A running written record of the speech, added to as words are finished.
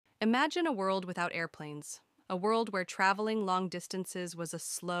Imagine a world without airplanes, a world where traveling long distances was a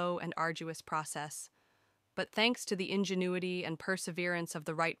slow and arduous process. But thanks to the ingenuity and perseverance of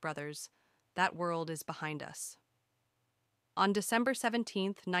the Wright brothers, that world is behind us. On December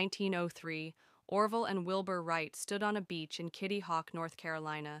 17, 1903, Orville and Wilbur Wright stood on a beach in Kitty Hawk, North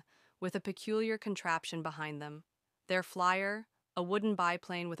Carolina, with a peculiar contraption behind them. Their flyer, a wooden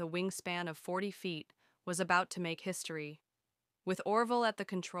biplane with a wingspan of 40 feet, was about to make history. With Orville at the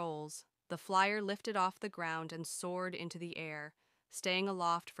controls, the flyer lifted off the ground and soared into the air, staying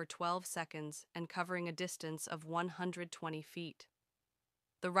aloft for 12 seconds and covering a distance of 120 feet.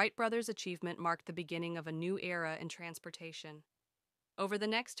 The Wright brothers' achievement marked the beginning of a new era in transportation. Over the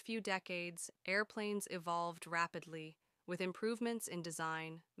next few decades, airplanes evolved rapidly, with improvements in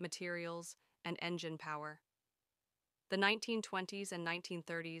design, materials, and engine power. The 1920s and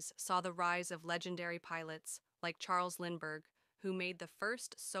 1930s saw the rise of legendary pilots like Charles Lindbergh, who made the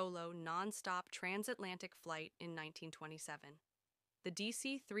first solo non-stop transatlantic flight in 1927. The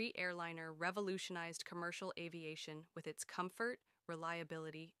DC-3 airliner revolutionized commercial aviation with its comfort,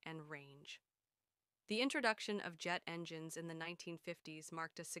 reliability, and range. The introduction of jet engines in the 1950s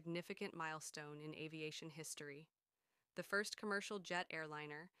marked a significant milestone in aviation history. The first commercial jet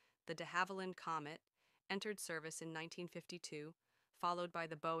airliner, the de Havilland Comet, entered service in 1952, followed by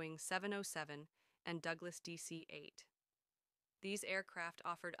the Boeing 707 and Douglas DC-8. These aircraft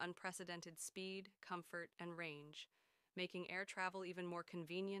offered unprecedented speed, comfort, and range, making air travel even more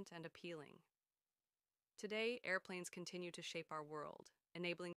convenient and appealing. Today, airplanes continue to shape our world, enabling